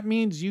 So that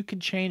means you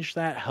can change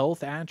that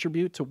health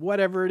attribute to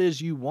whatever it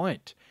is you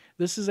want.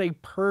 This is a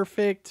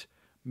perfect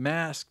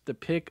mask to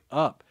pick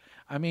up.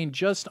 I mean,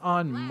 just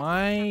on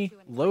my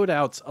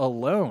loadouts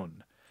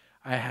alone,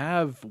 I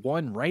have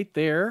one right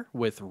there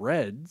with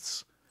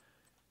reds,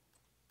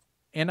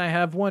 and I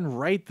have one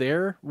right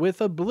there with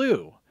a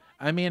blue.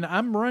 I mean,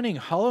 I'm running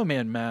Hollow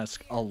Man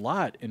mask a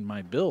lot in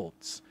my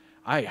builds.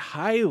 I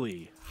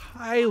highly,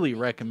 highly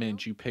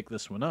recommend you pick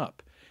this one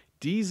up.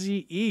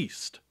 DZ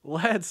East.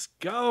 Let's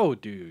go,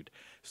 dude.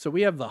 So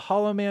we have the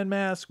Hollow Man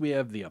mask. We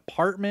have the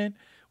apartment.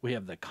 We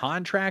have the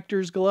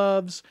contractor's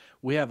gloves.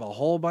 We have a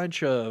whole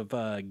bunch of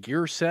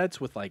gear sets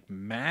with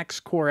max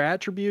core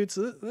attributes.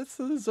 This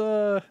is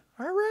all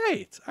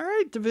right. All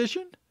right,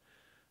 Division.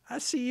 I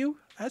see you.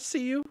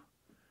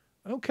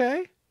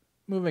 Okay.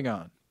 Moving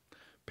on.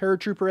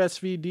 Paratrooper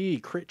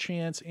SVD, crit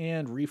chance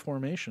and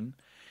reformation.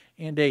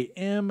 And a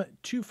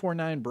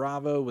M249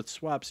 Bravo with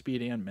swap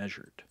speed and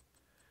measured.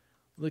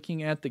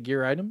 Looking at the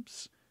gear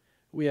items,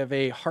 We have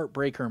a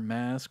Heartbreaker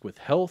mask with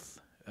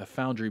health, a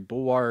Foundry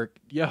Bulwark.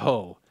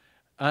 Yo,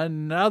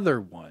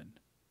 another one.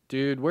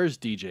 Dude, where's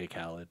DJ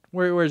Khaled?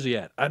 Where's he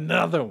at?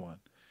 Another one.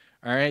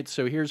 All right,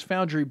 so here's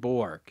Foundry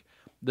Bulwark.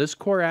 This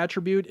core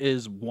attribute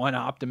is one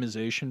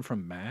optimization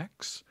from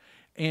max,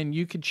 and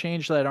you can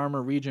change that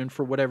armor region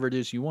for whatever it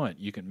is you want.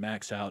 You can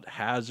max out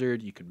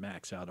hazard, you can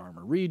max out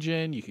armor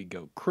region, you could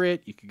go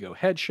crit, you could go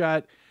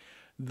headshot.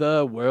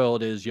 The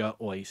world is your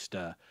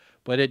oyster.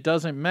 But it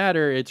doesn't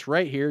matter. It's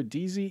right here.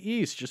 DZ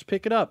East. Just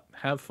pick it up.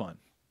 Have fun.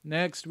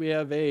 Next, we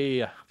have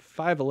a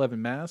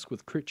 511 mask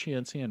with crit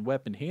chance and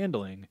weapon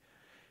handling.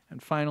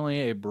 And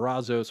finally, a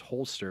Brazos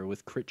holster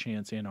with crit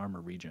chance and armor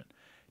regen.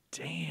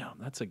 Damn,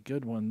 that's a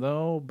good one,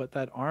 though. But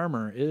that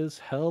armor is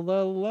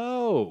hella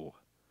low.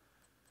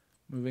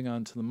 Moving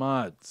on to the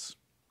mods.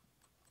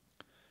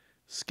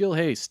 Skill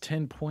Haste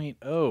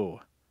 10.0.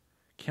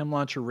 Chem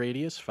Launcher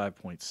Radius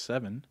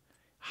 5.7.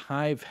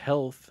 Hive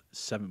Health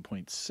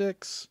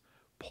 7.6,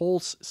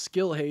 Pulse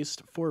Skill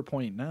Haste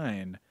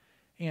 4.9,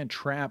 and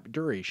Trap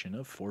Duration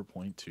of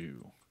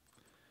 4.2.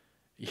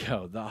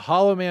 Yo, the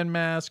Hollow Man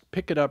mask,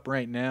 pick it up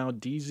right now,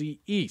 DZ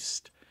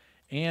East.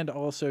 And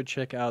also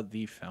check out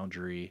the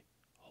Foundry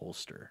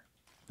holster.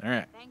 All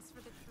right.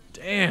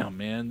 Damn,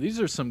 man, these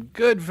are some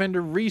good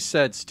vendor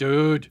resets,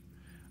 dude.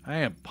 I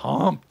am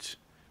pumped.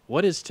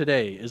 What is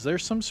today? Is there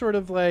some sort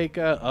of like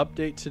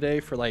update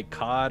today for like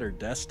COD or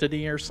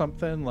Destiny or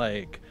something?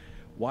 Like,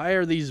 why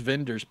are these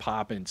vendors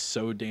popping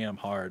so damn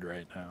hard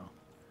right now?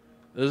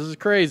 This is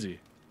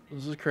crazy.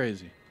 This is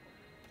crazy.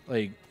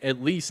 Like,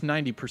 at least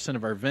 90%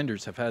 of our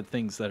vendors have had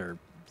things that are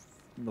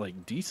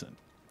like decent.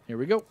 Here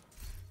we go.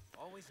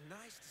 Always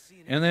nice to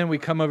see And then we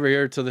come over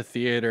here to the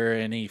theater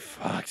and he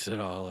fucks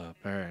it all up.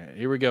 All right,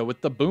 here we go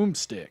with the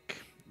boomstick.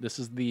 This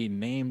is the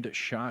named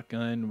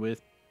shotgun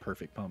with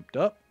perfect pumped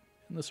up.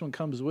 And this one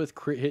comes with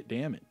crit hit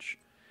damage.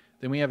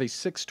 Then we have a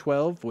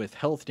 612 with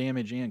health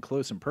damage and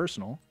close and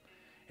personal.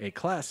 A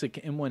classic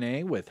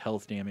M1A with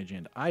health damage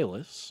and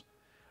eyeless.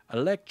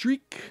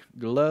 Electric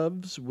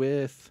gloves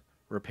with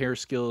repair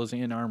skills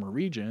and armor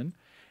regen.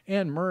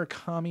 And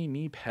Murakami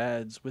knee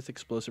pads with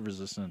explosive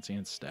resistance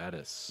and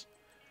status.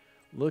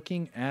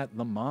 Looking at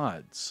the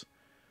mods.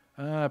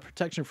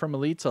 Protection from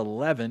elites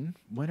 11.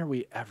 When are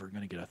we ever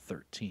going to get a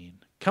 13?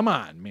 Come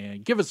on,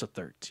 man. Give us a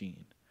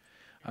 13.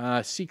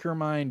 Seeker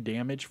Mine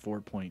damage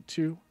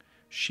 4.2,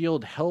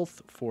 Shield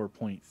Health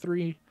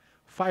 4.3,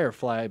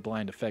 Firefly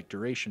Blind Effect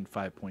Duration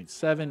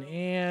 5.7,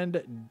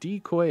 and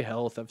Decoy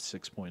Health of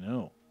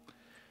 6.0.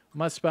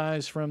 Must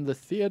buys from the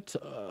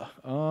theater.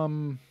 I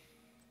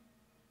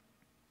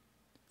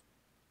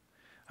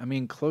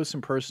mean, close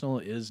and personal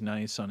is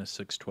nice on a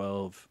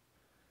 612.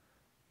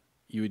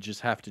 You would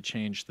just have to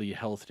change the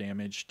health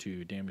damage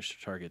to damage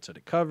to targets at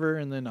a cover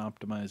and then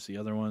optimize the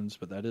other ones,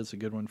 but that is a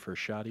good one for a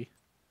shoddy.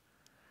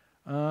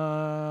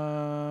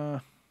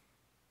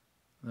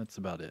 That's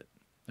about it.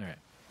 All right.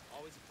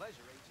 Always a pleasure,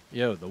 Agent.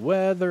 Yo, the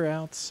weather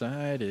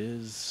outside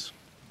is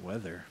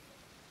weather.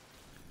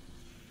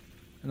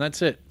 And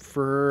that's it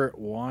for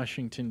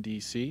Washington,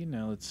 D.C.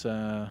 Now let's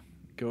go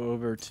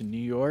over to New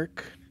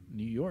York.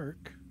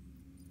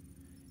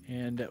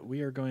 And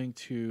we are going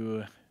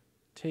to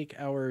take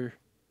our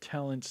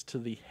talents to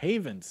the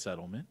Haven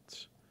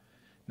settlement.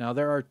 Now,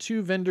 there are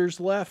two vendors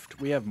left.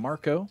 We have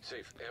Marco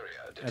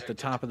at the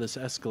top of this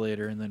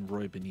escalator, and then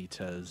Roy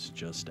Benitez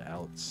just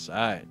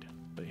outside.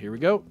 But here we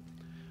go.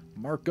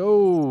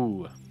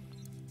 Marco.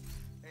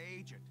 Hey,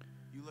 Agent,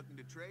 you looking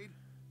to trade?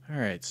 All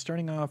right,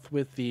 starting off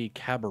with the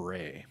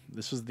Cabaret.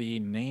 This is the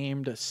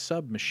named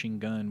submachine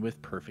gun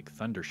with perfect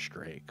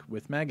thunderstrike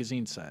with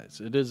magazine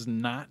size. It is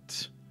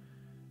not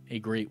a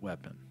great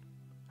weapon.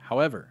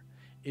 However,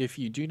 if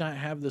you do not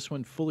have this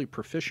one fully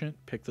proficient,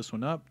 pick this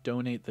one up,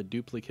 donate the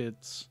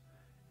duplicates,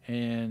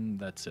 and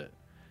that's it.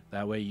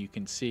 That way you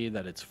can see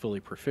that it's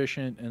fully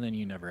proficient, and then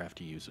you never have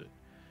to use it.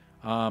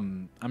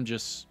 I'm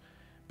just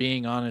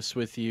being honest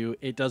with you.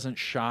 It doesn't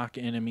shock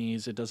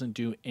enemies. It doesn't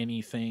do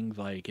anything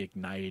like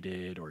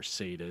Ignited or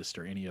Sadist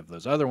or any of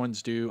those other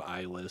ones do,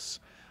 Eyeless.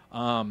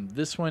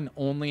 This one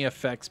only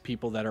affects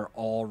people that are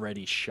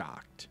already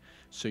shocked.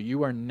 So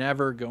you are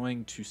never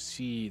going to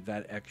see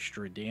that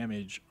extra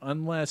damage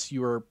unless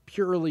you are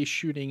purely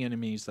shooting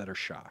enemies that are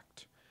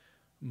shocked.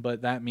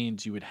 But that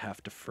means you would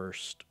have to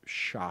first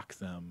shock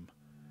them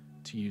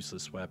to use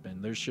this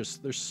weapon.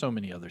 There's so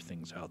many other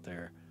things out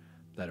there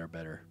that are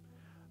better.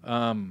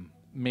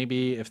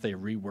 Maybe if they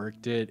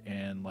reworked it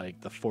and like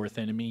the fourth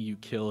enemy you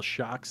kill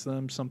shocks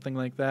them, something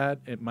like that,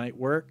 it might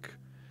work.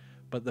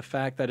 But the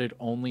fact that it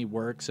only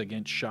works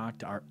against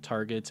shocked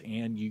targets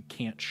and you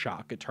can't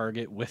shock a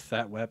target with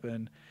that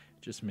weapon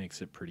just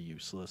makes it pretty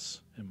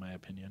useless, in my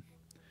opinion.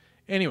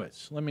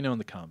 Anyways, let me know in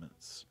the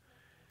comments.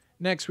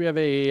 Next, we have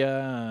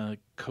a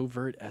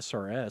covert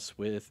SRS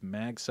with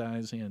mag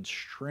size and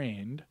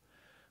strained.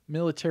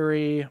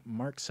 Military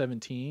Mark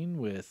 17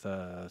 with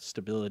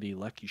stability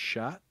lucky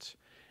shot.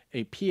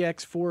 A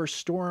PX4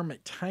 Storm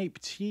Type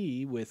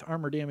T with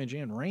armor damage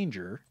and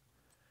ranger.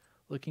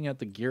 Looking at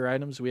the gear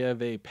items, we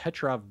have a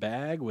Petrov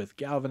bag with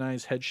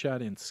galvanized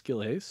headshot and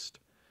skill haste.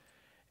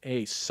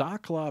 a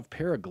Sokolov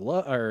pair of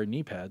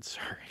knee pads,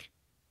 sorry,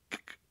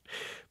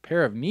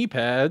 pair of knee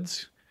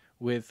pads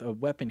with a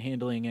weapon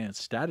handling and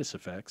status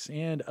effects,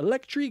 and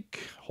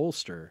electric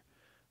holster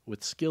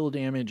with skill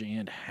damage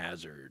and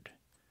hazard.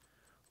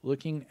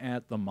 Looking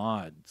at the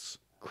mods,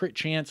 crit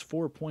chance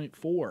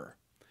 4.4,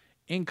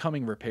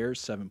 incoming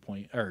repairs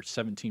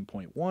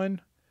 17.1,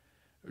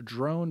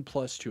 drone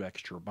plus 2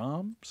 extra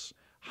bombs,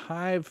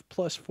 hive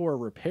plus 4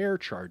 repair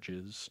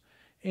charges,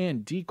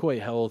 and decoy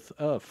health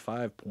of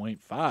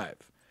 5.5.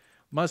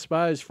 Must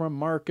buys from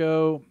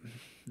Marco.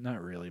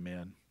 Not really,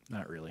 man.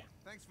 Not really.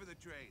 Thanks for the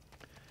trade.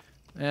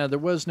 Yeah, there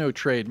was no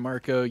trade,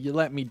 Marco. You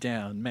let me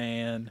down,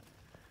 man.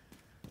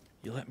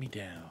 You let me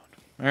down.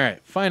 All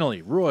right,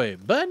 finally, Roy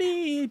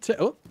Bunny.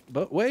 Oh,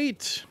 but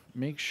wait.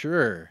 Make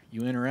sure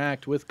you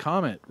interact with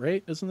Comet,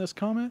 right? Isn't this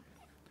Comet?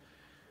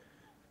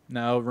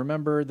 Now,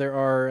 remember, there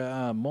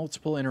are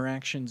multiple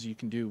interactions you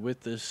can do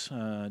with this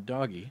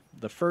doggy.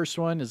 The first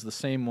one is the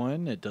same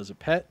one. It does a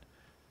pet.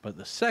 But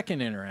the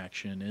second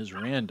interaction is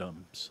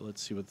random. So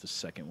let's see what the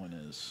second one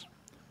is.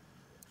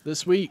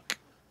 This week.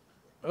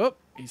 Oh,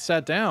 he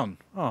sat down.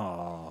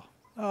 Oh,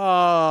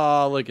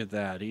 oh, look at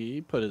that.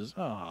 He put his...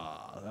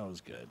 Oh, that was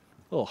good.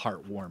 A little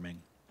heartwarming.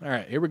 All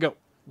right, here we go.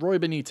 Roy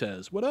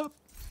Benitez, what up?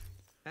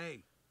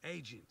 Hey,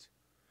 agent.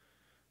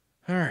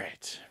 All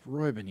right,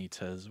 Roy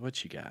Benitez,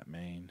 what you got,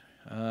 man?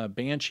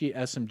 Banshee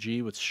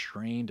SMG with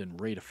strained and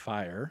rate of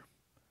fire.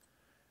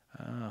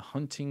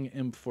 Hunting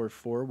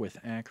M44 with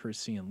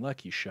accuracy and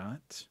lucky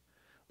shot.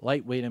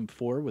 Lightweight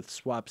M4 with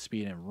swap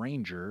speed and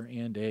ranger.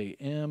 And a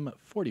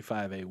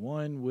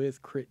M45A1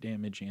 with crit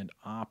damage and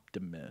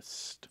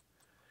optimist.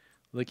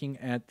 Looking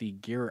at the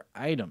gear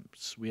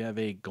items, we have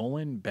a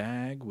Golan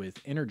bag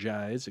with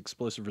energize,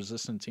 explosive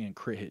resistance, and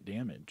crit hit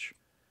damage.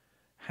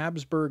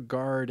 Habsburg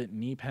Guard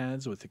knee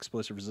pads with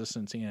explosive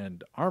resistance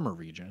and armor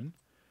regen.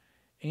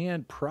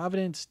 And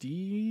Providence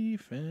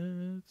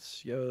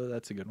defense. Yo,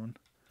 that's a good one.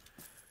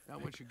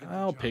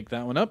 I'll pick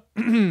that one up.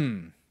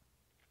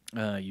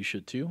 You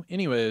should too.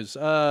 Anyways,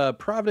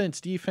 Providence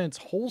defense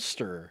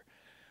holster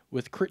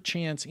with crit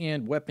chance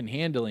and weapon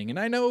handling. And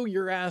I know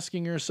you're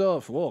asking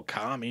yourself, well,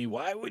 Kami,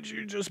 why would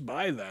you just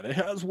buy that? It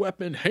has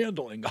weapon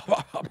handling.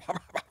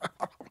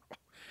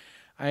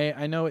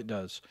 I know it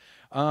does.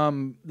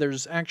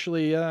 There's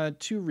actually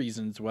 2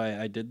 reasons why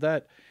I did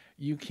that.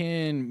 You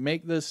can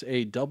make this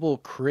a double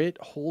crit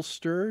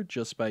holster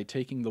just by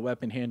taking the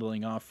weapon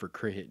handling off for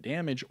crit hit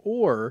damage,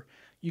 or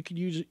you could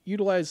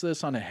utilize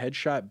this on a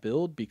headshot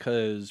build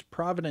because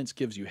Providence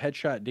gives you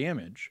headshot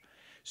damage.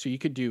 So you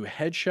could do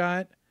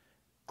headshot,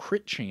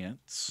 crit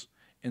chance,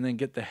 and then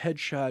get the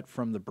headshot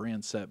from the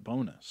brand set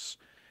bonus.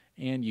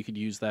 And you could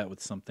use that with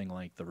something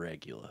like the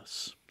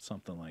Regulus,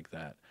 something like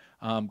that.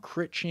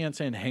 Crit chance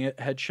and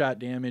headshot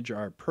damage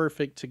are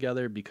perfect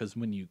together because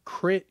when you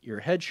crit your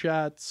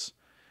headshots,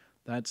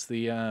 that's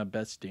the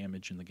best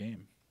damage in the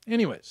game.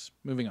 Anyways,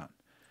 moving on.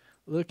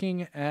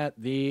 Looking at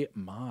the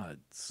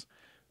mods.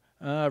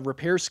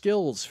 Repair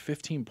skills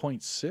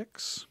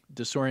 15.6,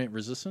 disorient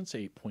resistance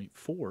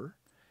 8.4,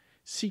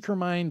 seeker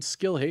mind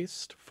skill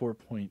haste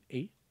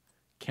 4.8,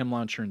 chem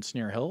launcher and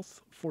snare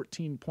health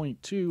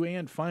 14.2,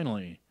 and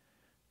finally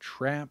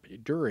trap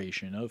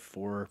duration of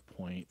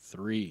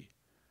 4.3.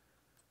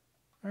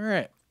 All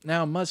right,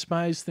 now must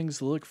buys, things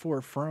to look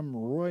for from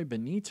Roy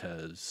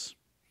Benitez.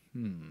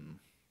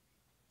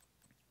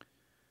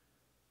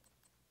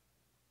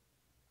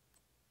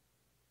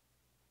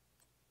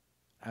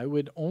 I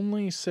would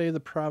only say the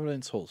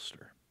Providence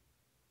holster.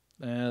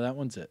 That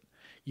one's it.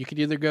 You could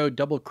either go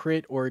double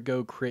crit or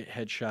go crit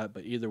headshot,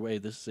 but either way,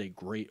 this is a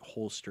great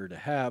holster to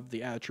have.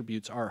 The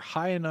attributes are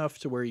high enough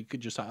to where you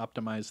could just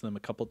optimize them a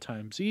couple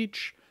times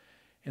each,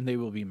 and they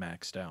will be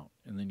maxed out,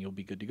 and then you'll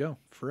be good to go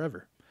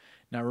forever.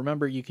 Now,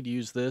 remember, you could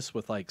use this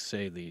with, like,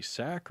 say, the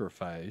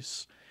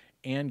sacrifice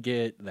and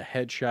get the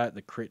headshot,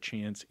 the crit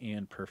chance,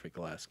 and perfect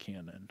glass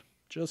cannon.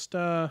 Just,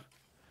 you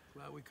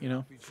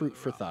know, fruit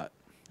for thought.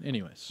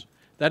 Anyways.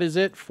 That is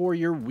it for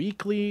your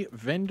weekly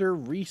vendor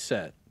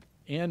reset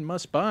and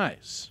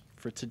must-buys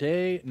for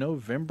today,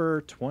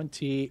 November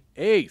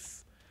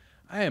 28th.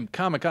 I am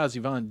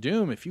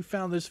Kamikazevondoom. If you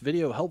found this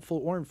video helpful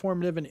or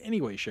informative in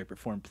any way, shape, or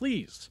form,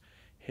 please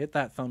hit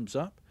that thumbs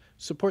up.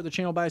 Support the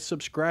channel by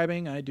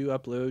subscribing. I do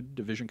upload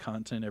Division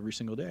content every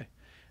single day.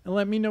 And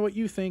let me know what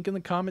you think in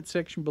the comment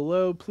section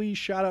below. Please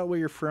shout out where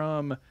you're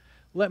from.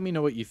 Let me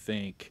know what you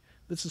think.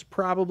 This is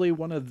probably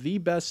one of the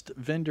best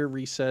vendor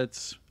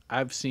resets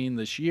I've seen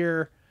this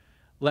year.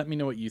 Let me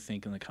know what you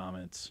think in the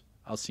comments.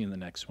 I'll see you in the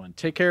next one.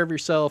 Take care of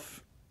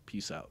yourself.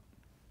 Peace out.